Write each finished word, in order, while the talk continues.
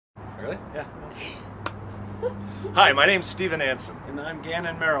Really? Yeah. Hi, my name's Steven Anson. And I'm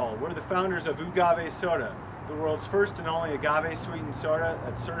Gannon Merrill. We're the founders of Oogave Soda, the world's first and only agave sweetened soda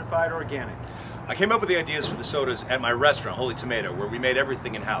that's certified organic. I came up with the ideas for the sodas at my restaurant, Holy Tomato, where we made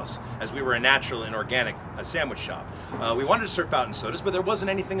everything in-house, as we were a natural and organic sandwich shop. We wanted to serve fountain sodas, but there wasn't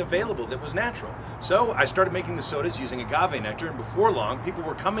anything available that was natural. So I started making the sodas using agave nectar, and before long, people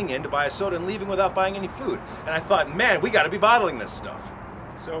were coming in to buy a soda and leaving without buying any food. And I thought, man, we gotta be bottling this stuff.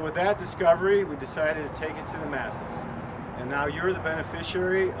 So with that discovery, we decided to take it to the masses. And now you're the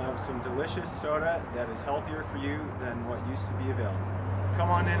beneficiary of some delicious soda that is healthier for you than what used to be available. Come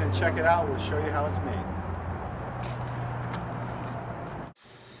on in and check it out. We'll show you how it's made.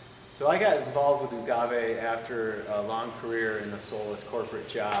 So I got involved with Oogave after a long career in a soulless corporate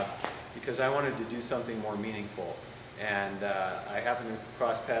job because I wanted to do something more meaningful. And I happened to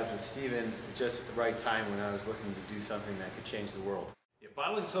cross paths with Steven just at the right time when I was looking to do something that could change the world.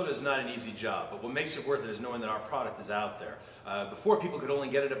 Bottling soda is not an easy job, but what makes it worth it is knowing that our product is out there. Before, people could only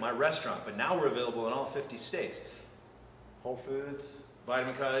get it at my restaurant, but now we're available in all 50 states. Whole Foods,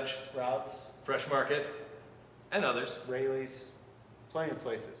 Vitamin Cottage, Sprouts, Fresh Market, and others. Rayleigh's, plenty of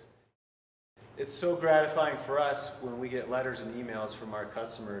places. It's so gratifying for us when we get letters and emails from our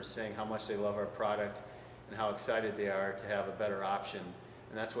customers saying how much they love our product and how excited they are to have a better option.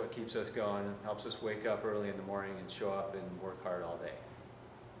 And that's what keeps us going and helps us wake up early in the morning and show up and work hard all day.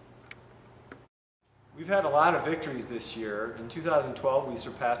 We've had a lot of victories this year. In 2012, we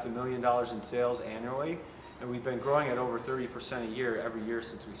surpassed $1 million in sales annually, and we've been growing at over 30% a year every year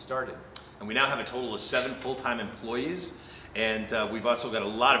since we started. And we now have a total of 7 full-time employees, and we've also got a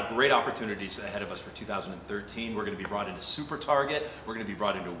lot of great opportunities ahead of us for 2013. We're going to be brought into Super Target, we're going to be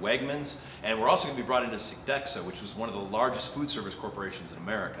brought into Wegmans, and we're also going to be brought into Sodexo, which was one of the largest food service corporations in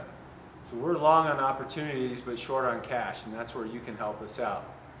America. So we're long on opportunities but short on cash, and that's where you can help us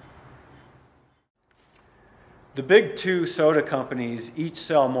out. The big 2 soda companies each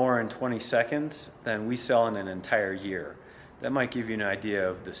sell more in 20 seconds than we sell in an entire year. That might give you an idea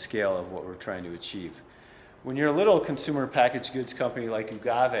of the scale of what we're trying to achieve. When you're a little consumer packaged goods company like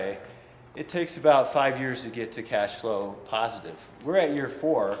Oogave, it takes about 5 years to get to cash flow positive. We're at year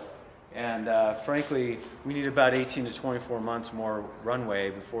 4, and frankly, we need about 18 to 24 months more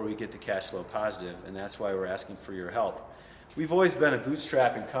runway before we get to cash flow positive, and that's why we're asking for your help. We've always been a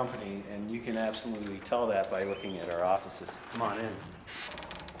bootstrapping company, and you can absolutely tell that by looking at our offices. Come on in.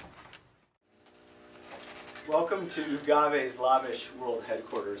 Welcome to Oogave's lavish world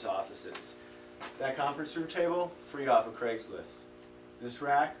headquarters offices. That conference room table, free off of Craigslist. This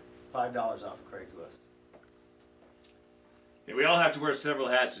rack, $5 off of Craigslist. Yeah, we all have to wear several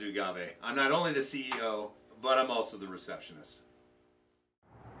hats at Oogave. I'm not only the CEO, but I'm also the receptionist.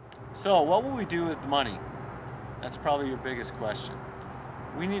 So, what will we do with the money? That's probably your biggest question.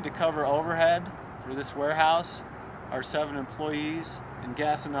 We need to cover overhead for this warehouse, our 7 employees, and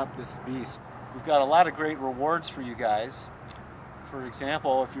gassing up this beast. We've got a lot of great rewards for you guys. For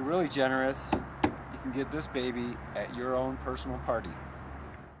example, if you're really generous, you can get this baby at your own personal party.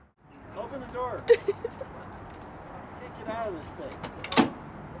 Open the door. Can't get out of this thing.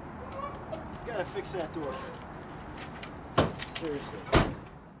 You gotta fix that door. Seriously.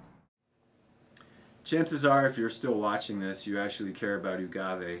 Chances are, if you're still watching this, you actually care about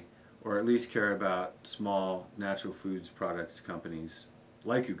Oogave, or at least care about small natural foods products companies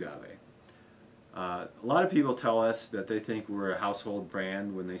like Oogave. A lot of people tell us that they think we're a household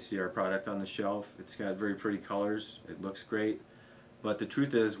brand when they see our product on the shelf. It's got very pretty colors, it looks great, but the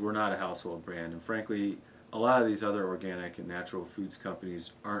truth is we're not a household brand, and frankly a lot of these other organic and natural foods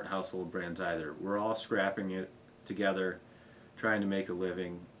companies aren't household brands either. We're all scrapping it together, trying to make a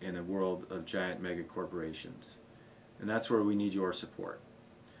living in a world of giant mega corporations, and that's where we need your support.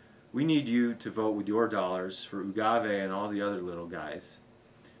 We need you to vote with your dollars for Oogave and all the other little guys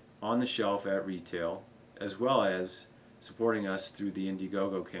on the shelf at retail, as well as supporting us through the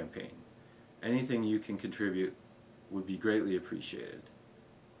Indiegogo campaign. Anything you can contribute would be greatly appreciated.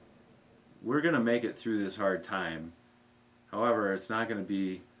 We're going to make it through this hard time. However, it's not going to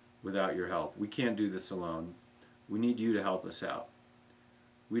be without your help. We can't do this alone. We need you to help us out.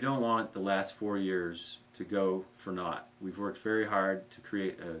 We don't want the last 4 years to go for naught. We've worked very hard to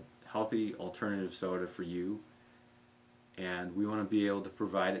create a healthy alternative soda for you, and we want to be able to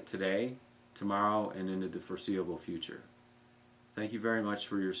provide it today, tomorrow, and into the foreseeable future. Thank you very much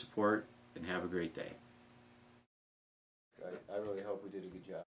for your support, and have a great day. I really hope we did a good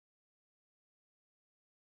job.